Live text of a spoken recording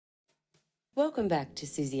Welcome back to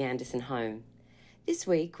Suzie Anderson Home. This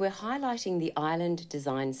week we're highlighting the island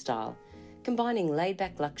design style, combining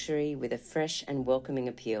laid-back luxury with a fresh and welcoming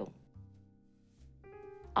appeal.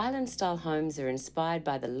 Island-style homes are inspired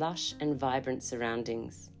by the lush and vibrant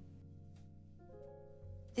surroundings.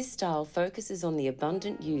 This style focuses on the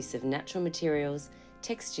abundant use of natural materials,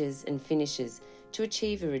 textures and finishes to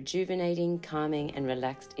achieve a rejuvenating, calming and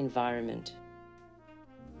relaxed environment.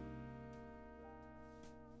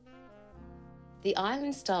 The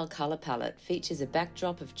island-style colour palette features a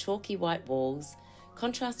backdrop of chalky white walls,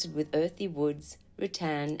 contrasted with earthy woods,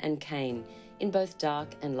 rattan and cane in both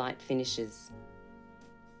dark and light finishes.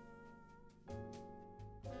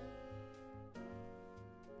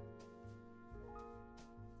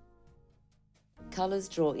 Colours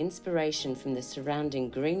draw inspiration from the surrounding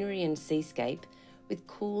greenery and seascape with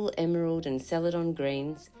cool emerald and celadon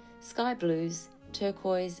greens, sky blues,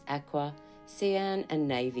 turquoise, aqua, cyan and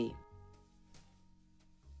navy.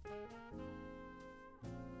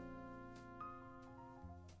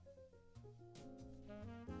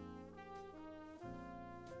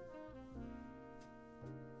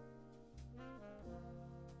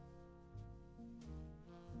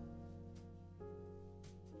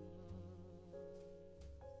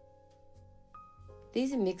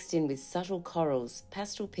 These are mixed in with subtle corals,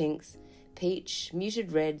 pastel pinks, peach,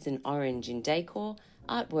 muted reds and orange in decor,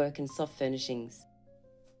 artwork and soft furnishings.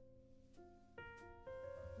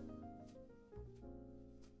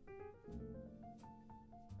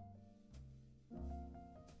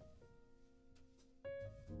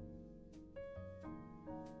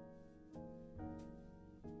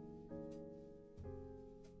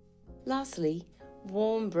 Lastly,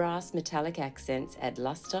 warm brass metallic accents add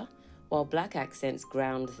lustre, while black accents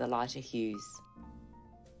ground the lighter hues.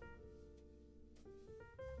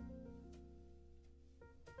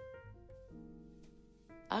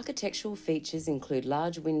 Architectural features include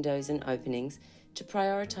large windows and openings to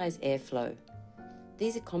prioritise airflow.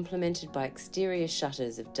 These are complemented by exterior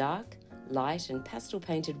shutters of dark, light and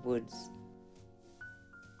pastel-painted woods.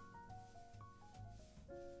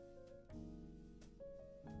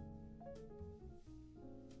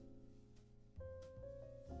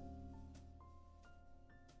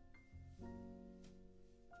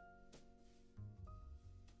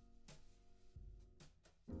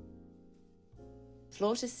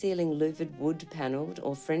 Floor-to-ceiling louvered wood panelled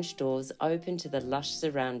or French doors open to the lush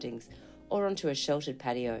surroundings or onto a sheltered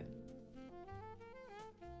patio.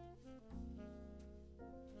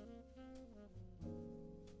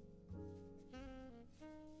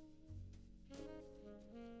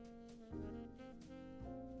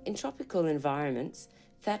 In tropical environments,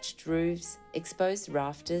 thatched roofs, exposed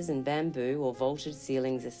rafters and bamboo or vaulted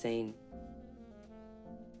ceilings are seen.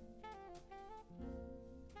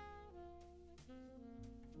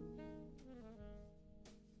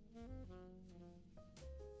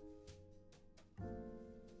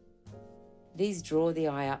 These draw the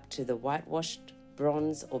eye up to the whitewashed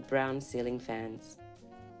bronze or brown ceiling fans.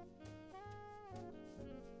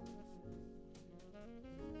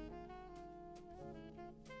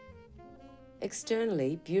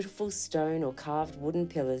 Externally, beautiful stone or carved wooden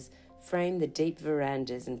pillars frame the deep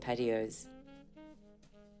verandas and patios.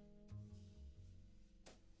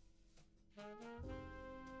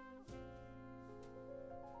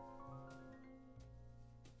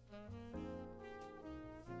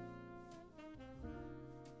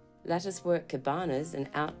 Latticework cabanas and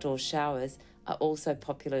outdoor showers are also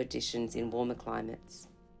popular additions in warmer climates.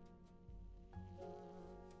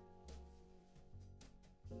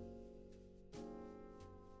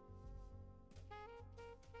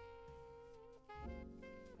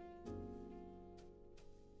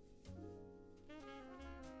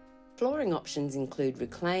 Flooring options include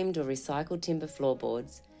reclaimed or recycled timber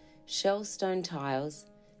floorboards, shell stone tiles,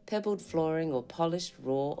 pebbled flooring or polished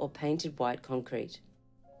raw or painted white concrete.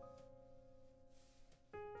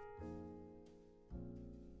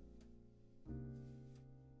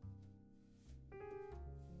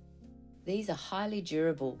 These are highly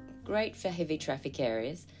durable, great for heavy traffic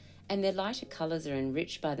areas, and their lighter colours are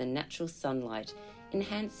enriched by the natural sunlight,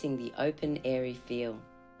 enhancing the open, airy feel.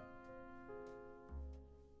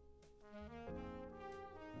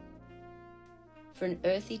 For an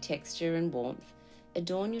earthy texture and warmth,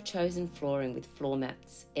 adorn your chosen flooring with floor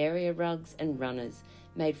mats, area rugs and runners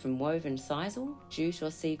made from woven sisal, jute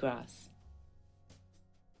or seagrass.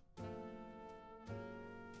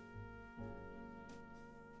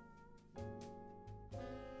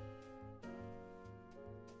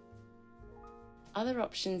 Other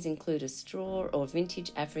options include a straw or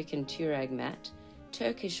vintage African turag mat,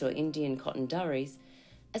 Turkish or Indian cotton durries,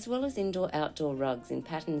 as well as indoor-outdoor rugs in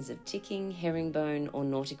patterns of ticking, herringbone or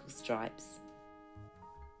nautical stripes.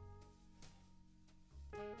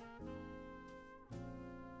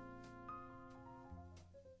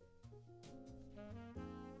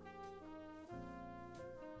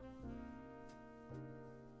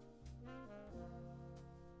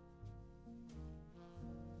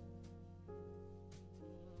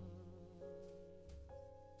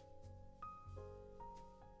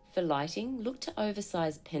 For lighting, look to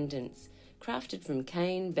oversized pendants crafted from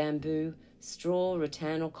cane, bamboo, straw,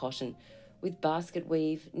 rattan or cotton with basket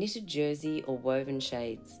weave, knitted jersey or woven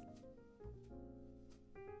shades.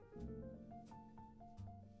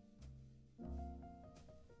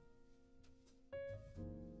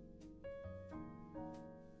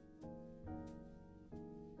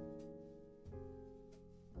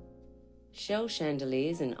 Shell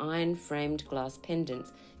chandeliers and iron-framed glass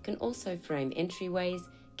pendants can also frame entryways,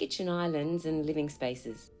 kitchen islands and living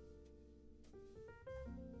spaces.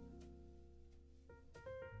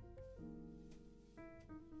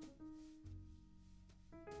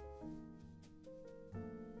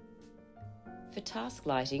 For task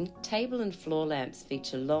lighting, table and floor lamps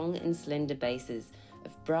feature long and slender bases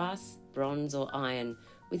of brass, bronze or iron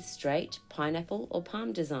with straight, pineapple or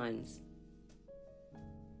palm designs.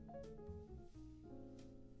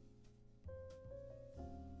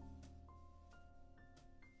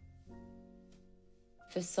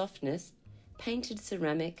 For softness, painted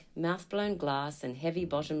ceramic, mouth-blown glass and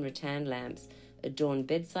heavy-bottom rattan lamps adorn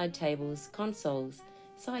bedside tables, consoles,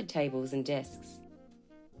 side tables and desks.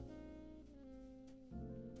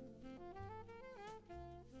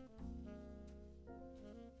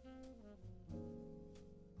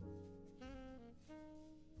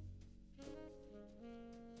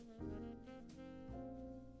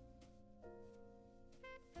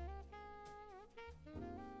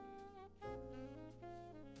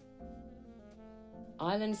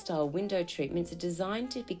 Island-style window treatments are designed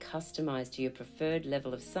to be customised to your preferred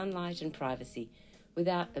level of sunlight and privacy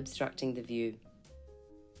without obstructing the view.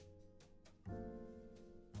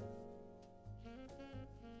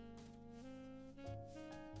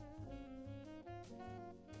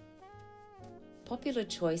 Popular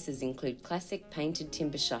choices include classic painted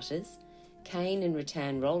timber shutters, cane and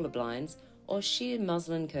rattan roller blinds, or sheer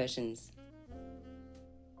muslin curtains.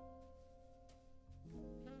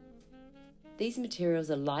 These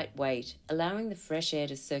materials are lightweight, allowing the fresh air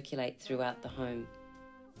to circulate throughout the home.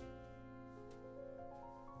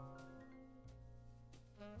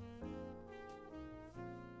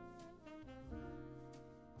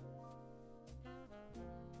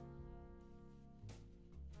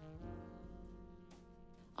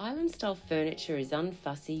 Island-style furniture is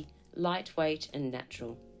unfussy, lightweight and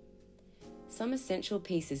natural. Some essential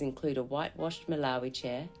pieces include a whitewashed Malawi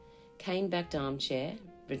chair, cane-backed armchair,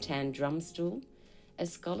 rattan drum stool, a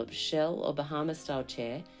scalloped shell or Bahama-style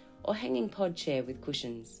chair, or hanging pod chair with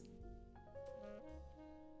cushions.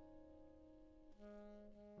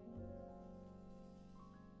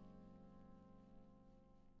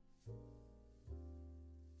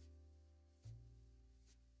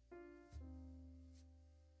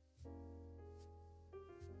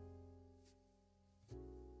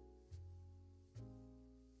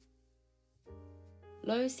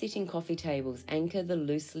 Low-sitting coffee tables anchor the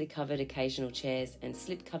loosely covered occasional chairs and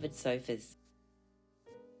slip-covered sofas.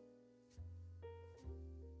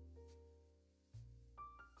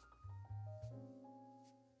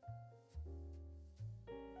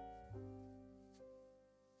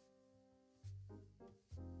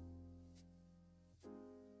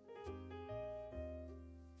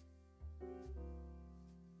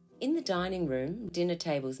 In the dining room, dinner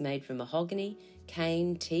tables made from mahogany,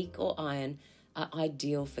 cane, teak or iron are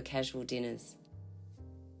ideal for casual dinners.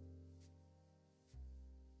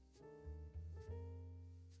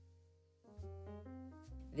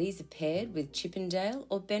 These are paired with Chippendale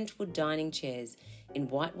or bentwood dining chairs in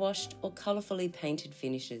whitewashed or colourfully painted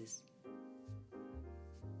finishes.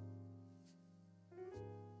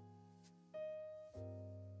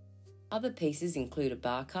 Other pieces include a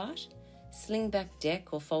bar cart, slingback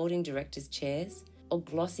deck or folding director's chairs, or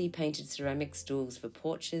glossy painted ceramic stools for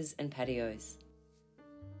porches and patios.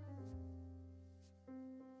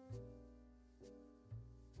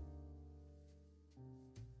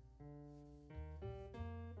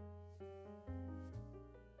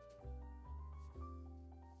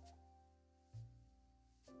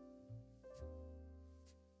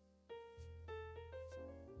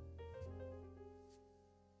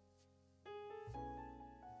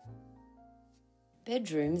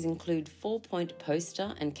 Bedrooms include 4-point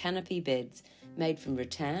poster and canopy beds made from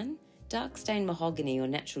rattan, dark stained mahogany or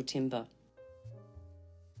natural timber.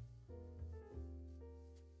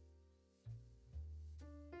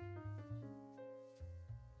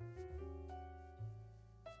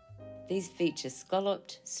 These feature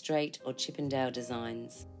scalloped, straight or Chippendale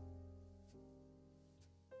designs.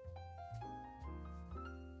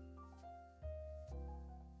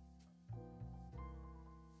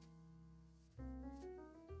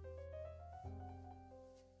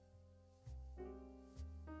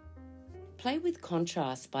 Play with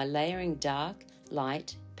contrast by layering dark,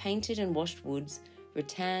 light, painted and washed woods,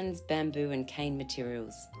 rattans, bamboo and cane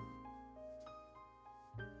materials.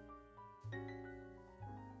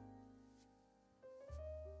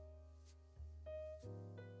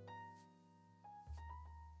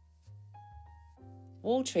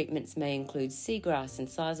 Wall treatments may include seagrass and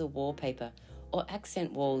sisal wallpaper or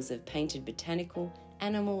accent walls of painted botanical,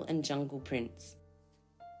 animal and jungle prints.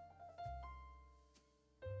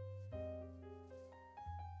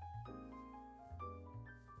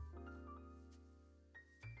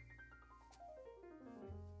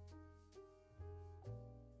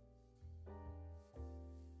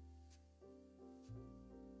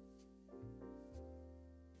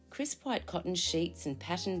 Crisp white cotton sheets and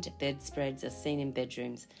patterned bedspreads are seen in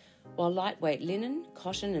bedrooms, while lightweight linen,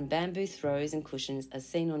 cotton and bamboo throws and cushions are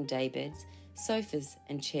seen on daybeds, sofas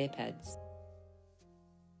and chair pads.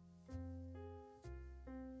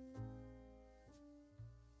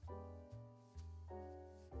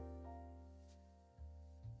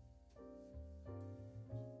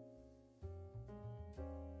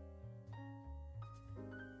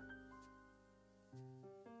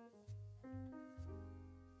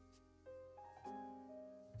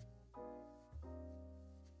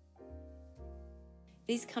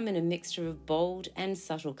 These come in a mixture of bold and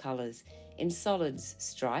subtle colours, in solids,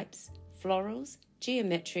 stripes, florals,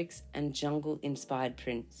 geometrics and jungle-inspired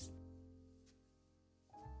prints.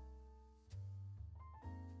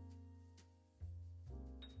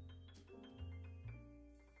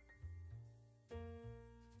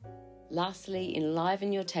 Lastly,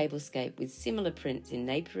 enliven your tablescape with similar prints in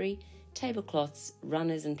napery, tablecloths,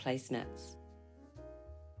 runners and placemats.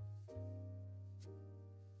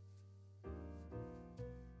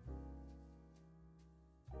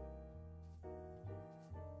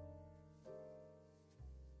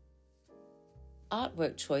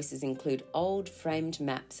 Artwork choices include old framed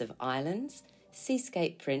maps of islands,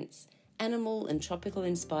 seascape prints, animal and tropical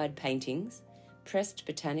inspired paintings, pressed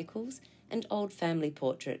botanicals and old family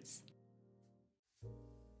portraits.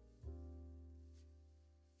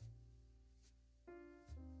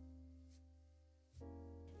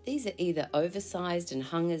 These are either oversized and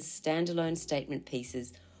hung as standalone statement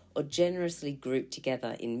pieces or generously grouped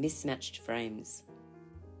together in mismatched frames.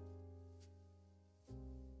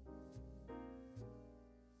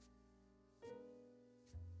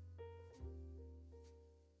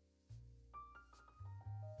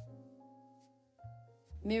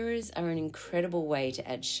 Mirrors are an incredible way to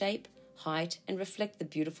add shape, height and reflect the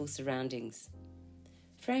beautiful surroundings.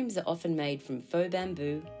 Frames are often made from faux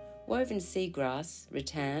bamboo, woven seagrass,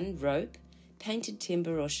 rattan, rope, painted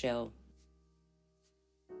timber or shell.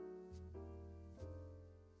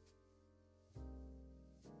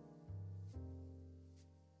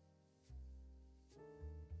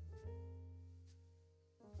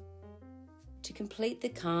 To complete the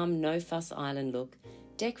calm, no-fuss island look,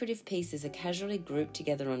 decorative pieces are casually grouped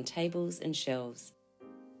together on tables and shelves.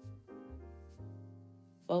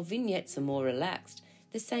 While vignettes are more relaxed,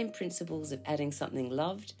 the same principles of adding something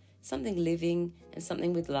loved, something living, and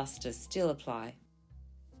something with lustre still apply.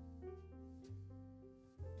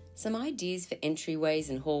 Some ideas for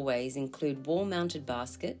entryways and hallways include wall-mounted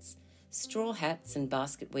baskets, straw hats and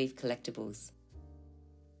basket weave collectibles.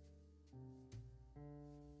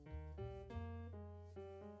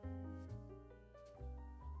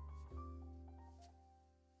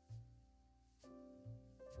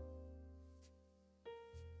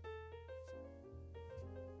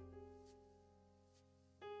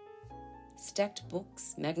 Stacked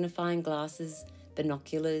books, magnifying glasses,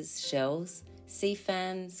 binoculars, shells, sea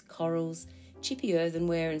fans, corals, chippy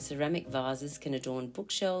earthenware and ceramic vases can adorn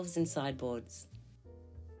bookshelves and sideboards.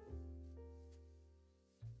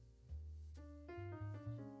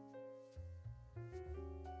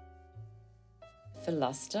 For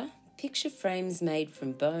lustre, picture frames made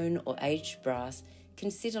from bone or aged brass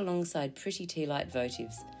can sit alongside pretty tea-light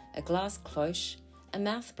votives, a glass cloche, a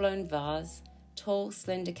mouth-blown vase, tall,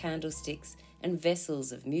 slender candlesticks and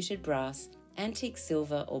vessels of muted brass, antique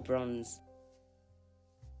silver or bronze.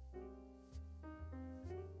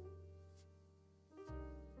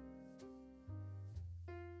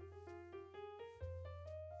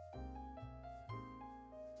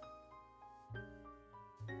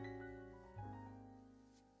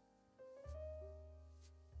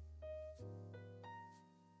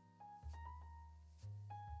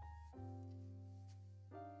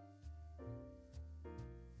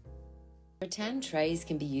 Rattan trays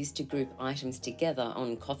can be used to group items together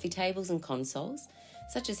on coffee tables and consoles,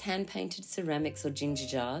 such as hand-painted ceramics or ginger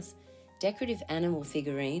jars, decorative animal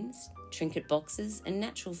figurines, trinket boxes, and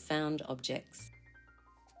natural found objects.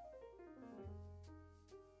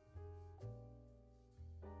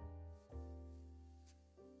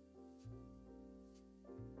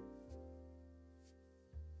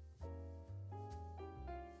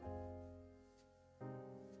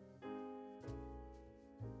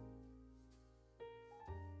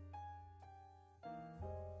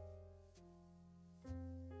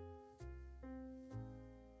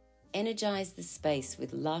 Energise the space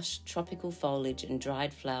with lush tropical foliage and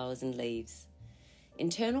dried flowers and leaves.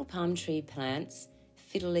 Internal palm tree plants,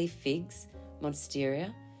 fiddle-leaf figs,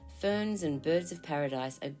 monstera, ferns and birds of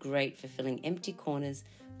paradise are great for filling empty corners,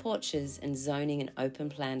 porches and zoning an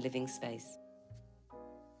open-plan living space.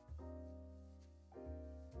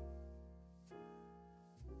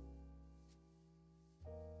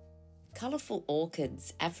 Colourful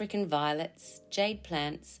orchids, African violets, jade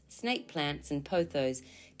plants, snake plants and pothos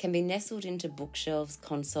can be nestled into bookshelves,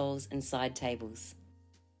 consoles and side tables.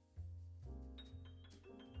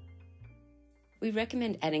 We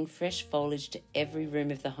recommend adding fresh foliage to every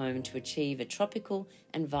room of the home to achieve a tropical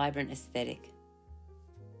and vibrant aesthetic.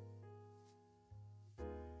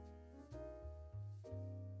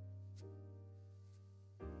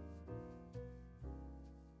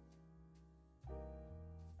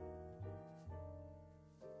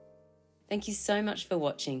 Thank you so much for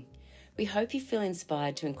watching. We hope you feel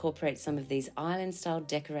inspired to incorporate some of these island-style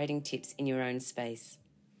decorating tips in your own space.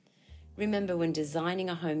 Remember, when designing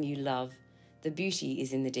a home you love, the beauty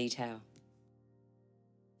is in the detail.